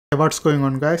What's going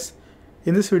on, guys?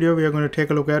 In this video we are going to take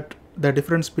a look at the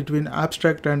difference between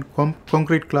abstract and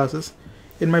concrete classes.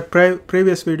 In my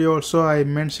previous video also I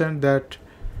mentioned that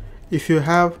if you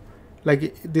have,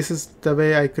 like, this is the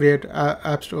way I create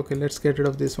abstract. Okay, let's get rid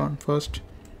of this one first.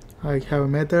 I have a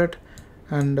method,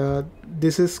 and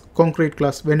this is concrete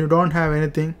class. When you don't have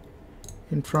anything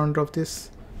in front of this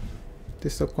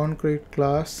is a concrete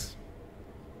class.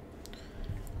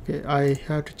 Okay, I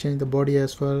have to change the body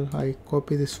as well. I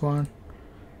copy this one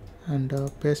and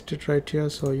paste it right here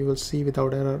so you will see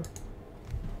without error.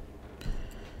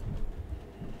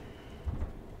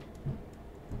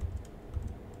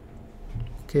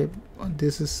 Okay,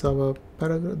 this is our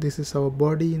paragraph, this is our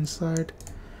body inside,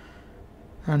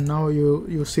 and now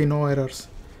you see no errors.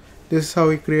 This is how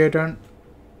we create an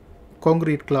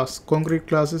concrete class. Concrete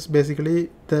class is basically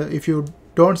if you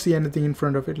don't see anything in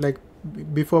front of it, like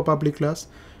before public class,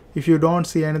 if you don't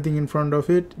see anything in front of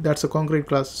it, that's a concrete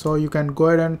class. So you can go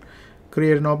ahead and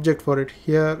create an object for it.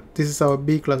 Here, this is our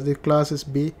B class. The class is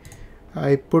B.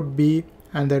 I put B,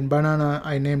 and then banana,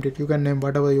 I named it. You can name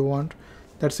whatever you want.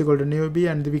 That's equal to new B,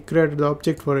 and we create the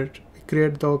object for it. We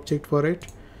create the object for it,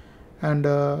 and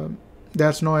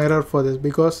there's no error for this,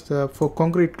 because for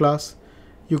concrete class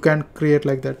you can create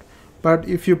like that. But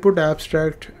if you put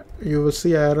abstract, you will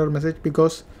see an error message,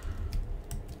 because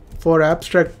for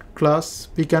abstract class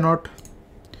we cannot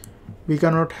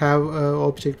have an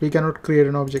object. We cannot create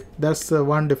an object. That's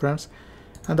one difference.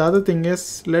 And the other thing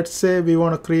is, let's say we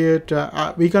want to create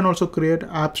we can also create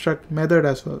abstract method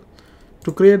as well.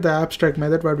 To create the abstract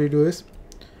method, what we do is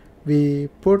we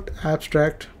put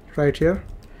abstract right here,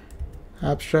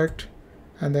 abstract,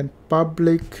 and then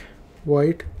public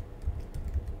void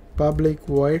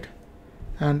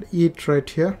and it right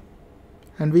here,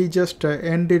 and we just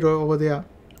end it over there.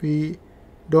 We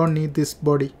don't need this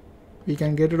body. We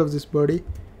can get rid of this body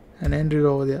and end it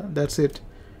over there. That's it.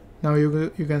 Now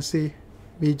you can see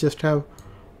we just have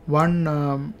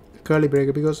one curly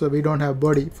bracket, because we don't have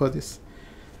body for this.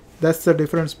 That's the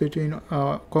difference between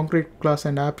concrete class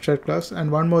and abstract class.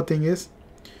 And one more thing is,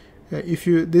 if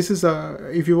you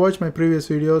watch my previous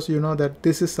videos, you know that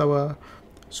this is our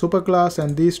superclass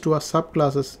and these two are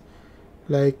subclasses.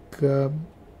 Like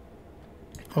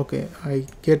okay, I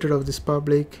get rid of this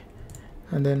public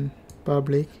and then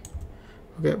public.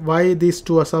 Okay, why these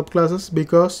two are subclasses?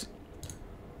 Because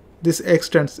this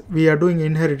extends, we are doing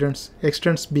inheritance,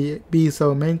 extends B. B is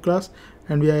our main class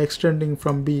and we are extending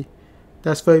from B.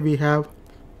 That's why we have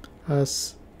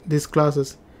these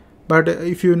classes. But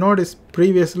if you notice,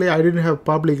 previously I didn't have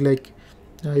public. Like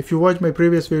if you watch my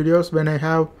previous videos, when I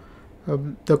have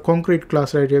the concrete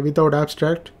class right here without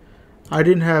abstract, I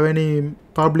didn't have any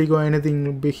public or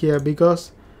anything here,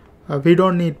 because we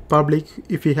don't need public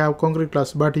if we have concrete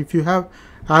class. But if you have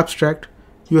abstract,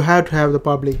 you have to have the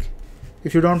public.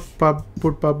 If you don't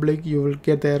put public, you will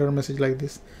get the error message like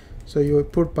this. So you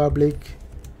put public,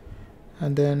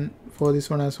 and then for this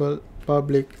one as well,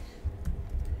 public.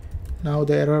 Now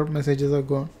the error messages are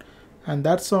gone. And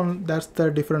that's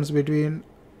the difference between,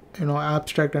 you know,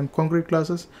 abstract and concrete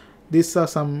classes. These are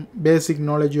some basic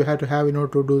knowledge you have to have in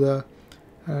order to do the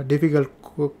difficult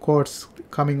codes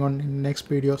coming on in next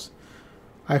videos.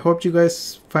 I hope you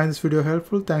guys find this video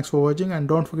helpful. Thanks for watching, and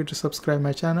don't forget to subscribe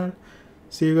my channel.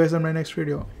 See you guys on my next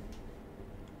video.